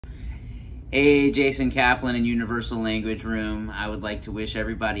Hey, Jason Kaplan in Universal Language Room. I would like to wish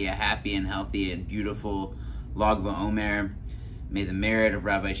everybody a happy and healthy and beautiful Lag BaOmer. May the merit of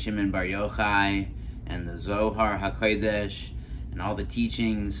Rabbi Shimon Bar Yochai and the Zohar HaKodesh and all the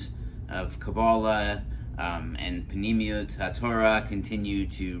teachings of Kabbalah and Panimiyut HaTorah continue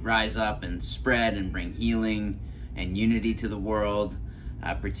to rise up and spread and bring healing and unity to the world,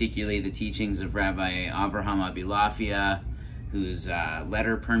 particularly the teachings of Rabbi Avraham Abilafia, whose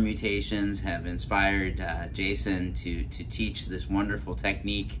letter permutations have inspired Jason to teach this wonderful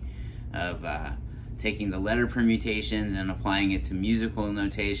technique of taking the letter permutations and applying it to musical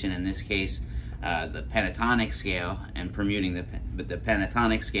notation, in this case the pentatonic scale, and permuting the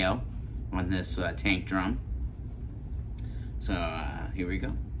pentatonic scale on this tank drum. So here we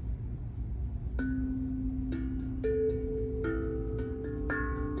go.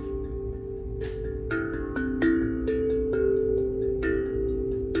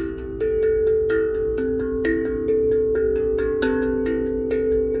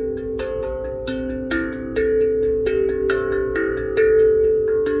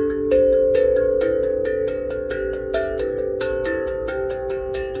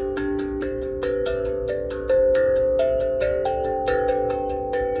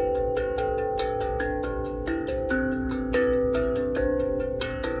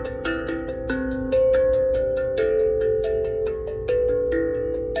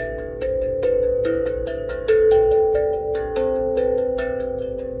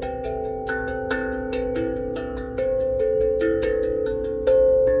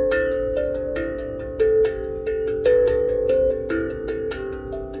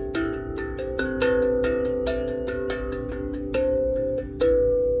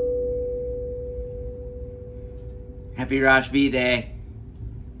 Happy Rosh Day.